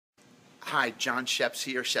Hi, John Schepps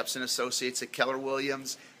here, Schepps and Associates at Keller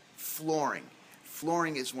Williams. Flooring.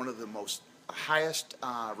 Flooring is one of the most highest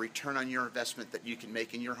return on your investment that you can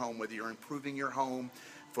make in your home, whether you're improving your home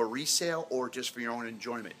for resale or just for your own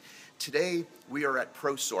enjoyment. Today we are at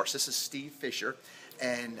ProSource. This is Steve Fisher,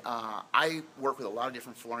 and I work with a lot of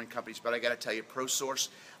different flooring companies, but I got to tell you, ProSource,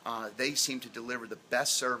 they seem to deliver the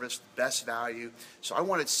best service, best value. So I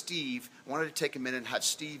wanted to take a minute and have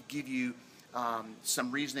Steve give you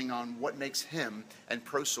some reasoning on what makes him and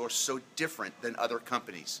ProSource so different than other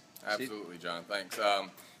companies. Absolutely, John. Thanks.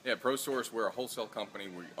 Yeah, ProSource, we're a wholesale company.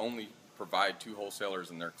 We only provide to wholesalers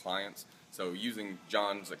and their clients. So using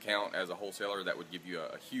John's account as a wholesaler, that would give you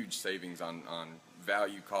a huge savings on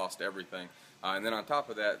value, cost, everything. And then on top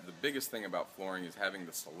of that, the biggest thing about flooring is having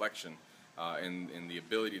the selection and the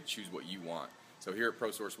ability to choose what you want. So here at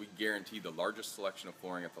ProSource, we guarantee the largest selection of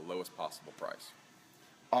flooring at the lowest possible price.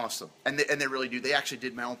 Awesome, and they really do. They actually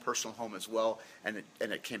did my own personal home as well, and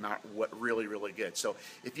it came out really good. So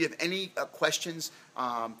if you have any questions,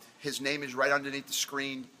 his name is right underneath the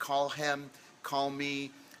screen. Call him, call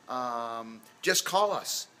me, just call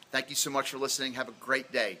us. Thank you so much for listening. Have a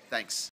great day. Thanks.